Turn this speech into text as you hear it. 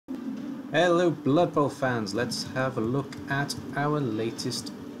Hello Blood Bowl fans, let's have a look at our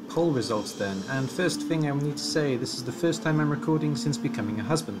latest poll results then. And first thing I need to say, this is the first time I'm recording since becoming a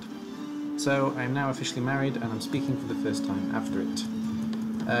husband. So I'm now officially married and I'm speaking for the first time after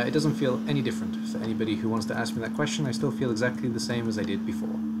it. It doesn't feel any different. For anybody who wants to ask me that question, I still feel exactly the same as I did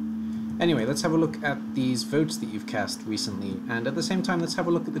before. Anyway, let's have a look at these votes that you've cast recently, and at the same time let's have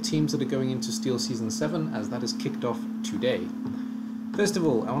a look at the teams that are going into Steel Season 7, as that is kicked off today. First of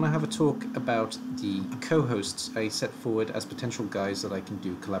all, I want to have a talk about the co-hosts I set forward as potential guys that I can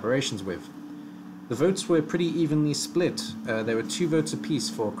do collaborations with. The votes were pretty evenly split. There were 2 votes apiece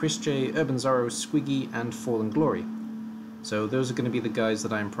for Chris J, Urban Zorro, Squiggy, and Fallen Glory. So those are going to be the guys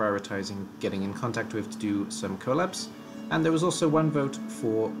that I'm prioritizing getting in contact with to do some collabs. And there was also 1 vote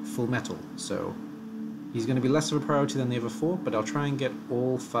for Full Metal, so he's going to be less of a priority than the other 4, but I'll try and get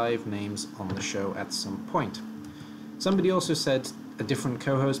all 5 names on the show at some point. Somebody also said a different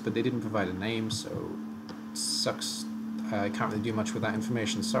co-host, but they didn't provide a name, so it sucks. I can't really do much with that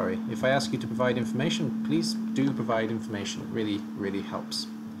information, sorry. If I ask you to provide information, please do provide information. It really, really helps.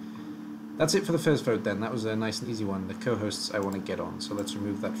 That's it for the first vote then. That was a nice and easy one. The co-hosts I want to get on, so let's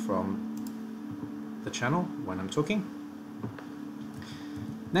remove that from the channel when I'm talking.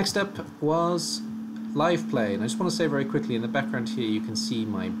 Next up was live play, and I just want to say very quickly, in the background here you can see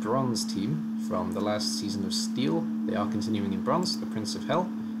my bronze team from the last season of Steel. They are continuing in bronze, the Prince of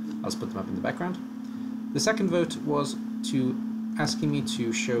Hell. I'll just put them up in the background. The second vote was asking me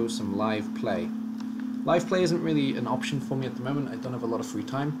to show some live play. Live play isn't really an option for me at the moment. I don't have a lot of free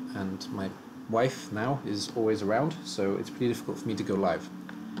time, and my wife now is always around, so it's pretty difficult for me to go live.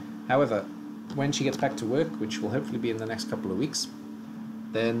 However, when she gets back to work, which will hopefully be in the next couple of weeks,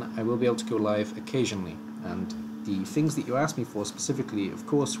 then I will be able to go live occasionally. And the things that you asked me for specifically, of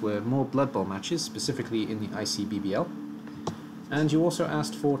course, were more Blood Bowl matches, specifically in the ICBBL. And you also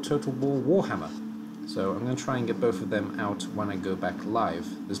asked for Total War Warhammer. So I'm going to try and get both of them out when I go back live.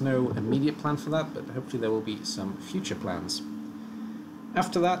 There's no immediate plan for that, but hopefully there will be some future plans.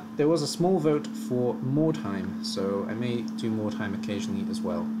 After that, there was a small vote for Mordheim, so I may do Mordheim occasionally as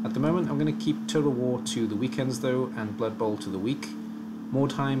well. At the moment, I'm going to keep Total War to the weekends though, and Blood Bowl to the week.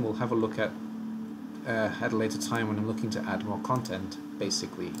 Mordheim we'll have a look at a later time when I'm looking to add more content,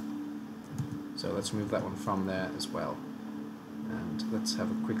 basically. So let's move that one from there as well. And let's have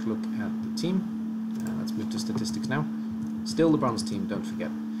a quick look at the team. Let's move to statistics now. Still the bronze team, don't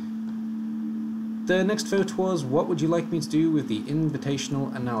forget. The next vote was, what would you like me to do with the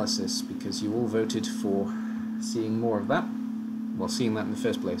invitational analysis? Because you all voted for seeing more of that. Well, seeing that in the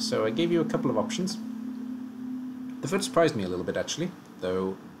first place. So I gave you a couple of options. The vote surprised me a little bit actually,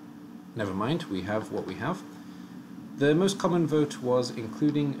 though never mind, we have what we have. The most common vote was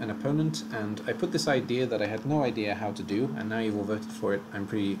including an opponent, and I put this idea that I had no idea how to do, and now you've all voted for it. I'm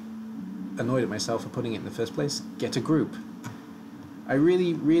pretty annoyed at myself for putting it in the first place. Get a group. I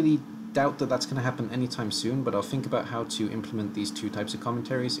really doubt that that's going to happen anytime soon, but I'll think about how to implement these 2 types of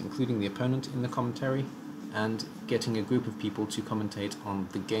commentaries, including the opponent in the commentary, and getting a group of people to commentate on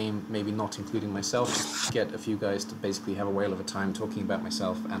the game, maybe not including myself, just get a few guys to basically have a whale of a time talking about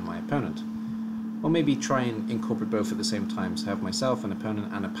myself and my opponent. Or maybe try and incorporate both at the same time, so have myself, an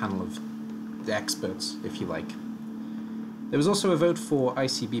opponent, and a panel of the experts, if you like. There was also a vote for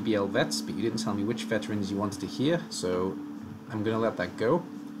ICBBL vets, but you didn't tell me which veterans you wanted to hear, so I'm going to let that go.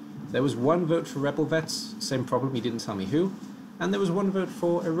 There was 1 vote for Rebel vets, same problem, you didn't tell me who. And there was 1 vote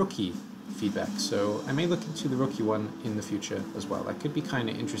for a rookie feedback, so I may look into the rookie one in the future as well. That could be kind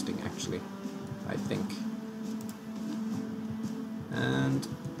of interesting actually, I think. And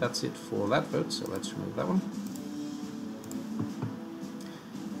that's it for that vote, so let's remove that one.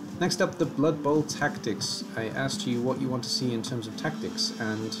 Next up, the Blood Bowl tactics. I asked you what you want to see in terms of tactics,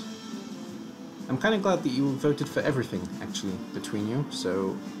 and I'm kind of glad that you voted for everything actually between you,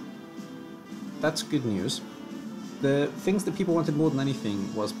 so that's good news. The things that people wanted more than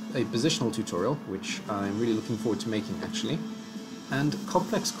anything was a positional tutorial, which I'm really looking forward to making actually, and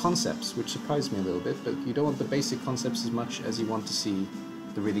complex concepts, which surprised me a little bit, but you don't want the basic concepts as much as you want to see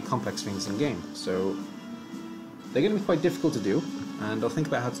the really complex things in game. So they're going to be quite difficult to do, and I'll think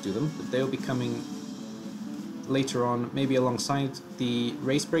about how to do them, but they'll be coming later on, maybe alongside the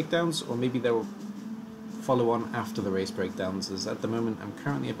race breakdowns, or maybe they'll follow on after the race breakdowns, as at the moment I'm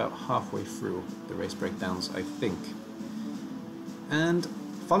currently about halfway through the race breakdowns, I think. And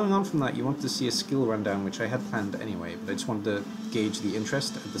following on from that, you wanted to see a skill rundown, which I had planned anyway, but I just wanted to gauge the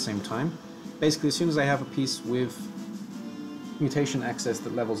interest at the same time. Basically, as soon as I have a piece with mutation access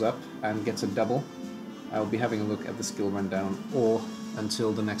that levels up and gets a double, I'll be having a look at the skill rundown, or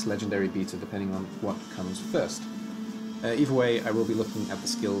until the next legendary beta, depending on what comes first. Either way, I will be looking at the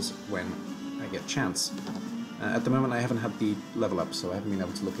skills when I get a chance. At the moment I haven't had the level up, so I haven't been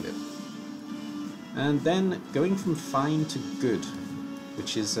able to look at it. And then going from fine to good,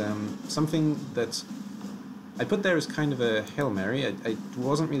 which is something that I put there as kind of a Hail Mary. I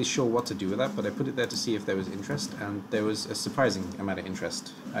wasn't really sure what to do with that, but I put it there to see if there was interest, and there was a surprising amount of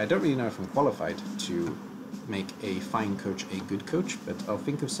interest. I don't really know if I'm qualified to make a fine coach a good coach, but I'll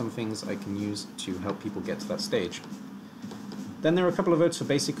think of some things I can use to help people get to that stage. Then there are a couple of votes for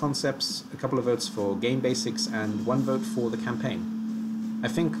basic concepts, a couple of votes for game basics, and one vote for the campaign. I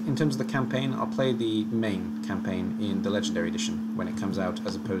think in terms of the campaign, I'll play the main campaign in the Legendary Edition when it comes out,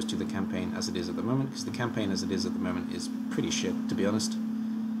 as opposed to the campaign as it is at the moment, because the campaign as it is at the moment is pretty shit, to be honest.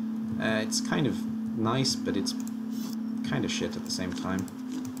 It's kind of nice, but it's kind of shit at the same time.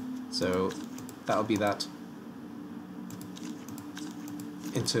 So that'll be that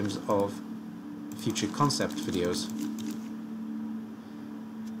in terms of future concept videos.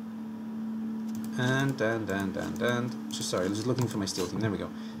 And sorry, I was just looking for my Steel team, there we go.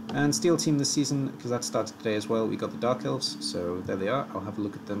 And Steel team this season, because that started today as well, we got the Dark Elves, so there they are. I'll have a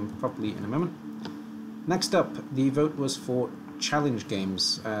look at them properly in a moment. Next up, the vote was for challenge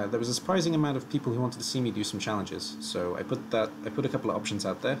games. There was a surprising amount of people who wanted to see me do some challenges, so I put a couple of options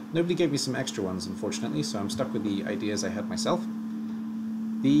out there. Nobody gave me some extra ones, unfortunately, so I'm stuck with the ideas I had myself.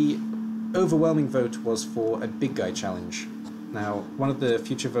 The overwhelming vote was for a big guy challenge. Now, one of the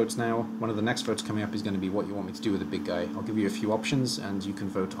future votes now, one of the next votes coming up is going to be what you want me to do with a big guy. I'll give you a few options and you can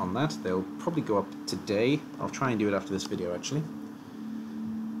vote on that. They'll probably go up today. I'll try and do it after this video, actually.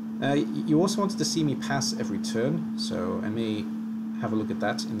 You also wanted to see me pass every turn, so I may have a look at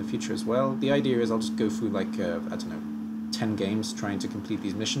that in the future as well. The idea is I'll just go through like, I don't know, 10 games trying to complete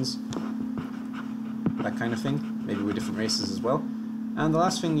these missions. That kind of thing. Maybe with different races as well. And the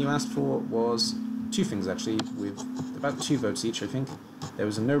last thing you asked for was two things, actually, with about 2 votes each, I think. There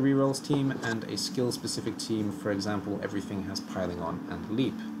was a no rerolls team and a skill-specific team. For example, everything has piling on and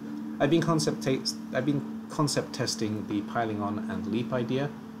leap. I've been concept testing the piling on and leap idea.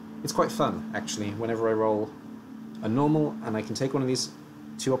 It's quite fun, actually. Whenever I roll a normal and I can take one of these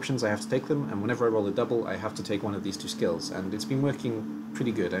 2 options, I have to take them, and whenever I roll a double, I have to take one of these 2 skills, and it's been working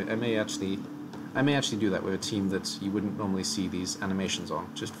pretty good. I may actually do that with a team that you wouldn't normally see these animations on,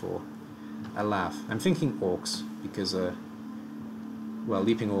 just for a laugh. I'm thinking orcs, because, well,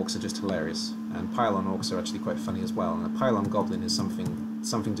 leaping orcs are just hilarious, and pylon orcs are actually quite funny as well, and a pylon goblin is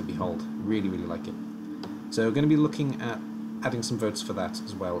something to behold. Really, really like it. So we're going to be looking at adding some votes for that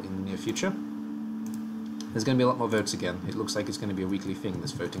as well in the near future. There's going to be a lot more votes again. It looks like it's going to be a weekly thing,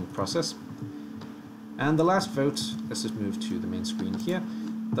 this voting process. And the last vote, let's just move to the main screen here.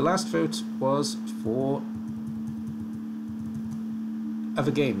 The last vote was for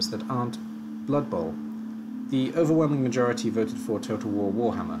other games that aren't Blood Bowl. The overwhelming majority voted for Total War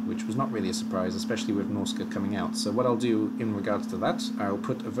Warhammer, which was not really a surprise, especially with Norska coming out. So what I'll do in regards to that, I'll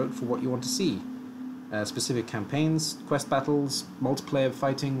put a vote for what you want to see. Specific campaigns, quest battles, multiplayer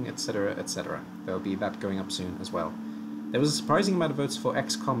fighting, etc, etc. There'll be that going up soon as well. There was a surprising amount of votes for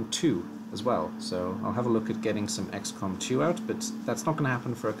XCOM 2 as well, so I'll have a look at getting some XCOM 2 out, but that's not going to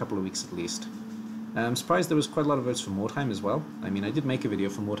happen for a couple of weeks at least. I'm surprised there was quite a lot of votes for Mordheim as well. I mean, I did make a video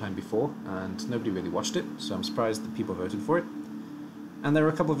for Mordheim before, and nobody really watched it, so I'm surprised that people voted for it. And there were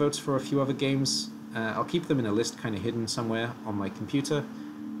a couple of votes for a few other games. I'll keep them in a list kind of hidden somewhere on my computer,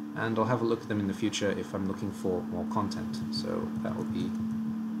 and I'll have a look at them in the future if I'm looking for more content. So that will be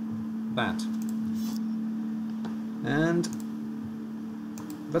that. And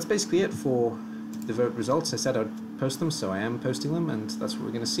that's basically it for the vote results. I said I'd post them, so I am posting them, and that's what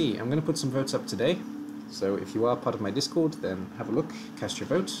we're going to see. I'm going to put some votes up today, so if you are part of my Discord, then have a look, cast your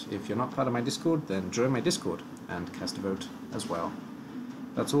vote. If you're not part of my Discord, then join my Discord and cast a vote as well.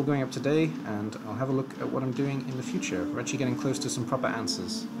 That's all going up today, and I'll have a look at what I'm doing in the future. We're actually getting close to some proper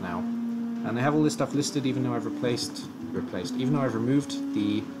answers now. And I have all this stuff listed, even though I've even though I've removed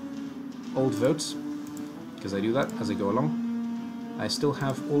the old votes, because I do that as I go along. I still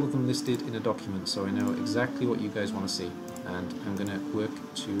have all of them listed in a document, so I know exactly what you guys want to see, and I'm going to work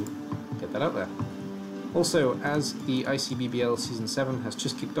to get that out there. Also, as the ICBBL Season 7 has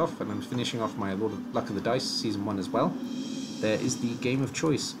just kicked off, and I'm finishing off my Lord of Luck of the Dice Season 1 as well, there is the game of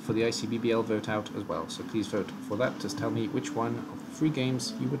choice for the ICBBL vote out as well, so please vote for that. Just tell me which one of the 3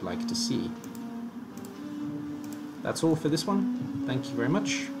 games you would like to see. That's all for this one. Thank you very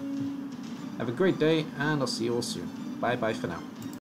much. Have a great day, and I'll see you all soon. Bye bye for now.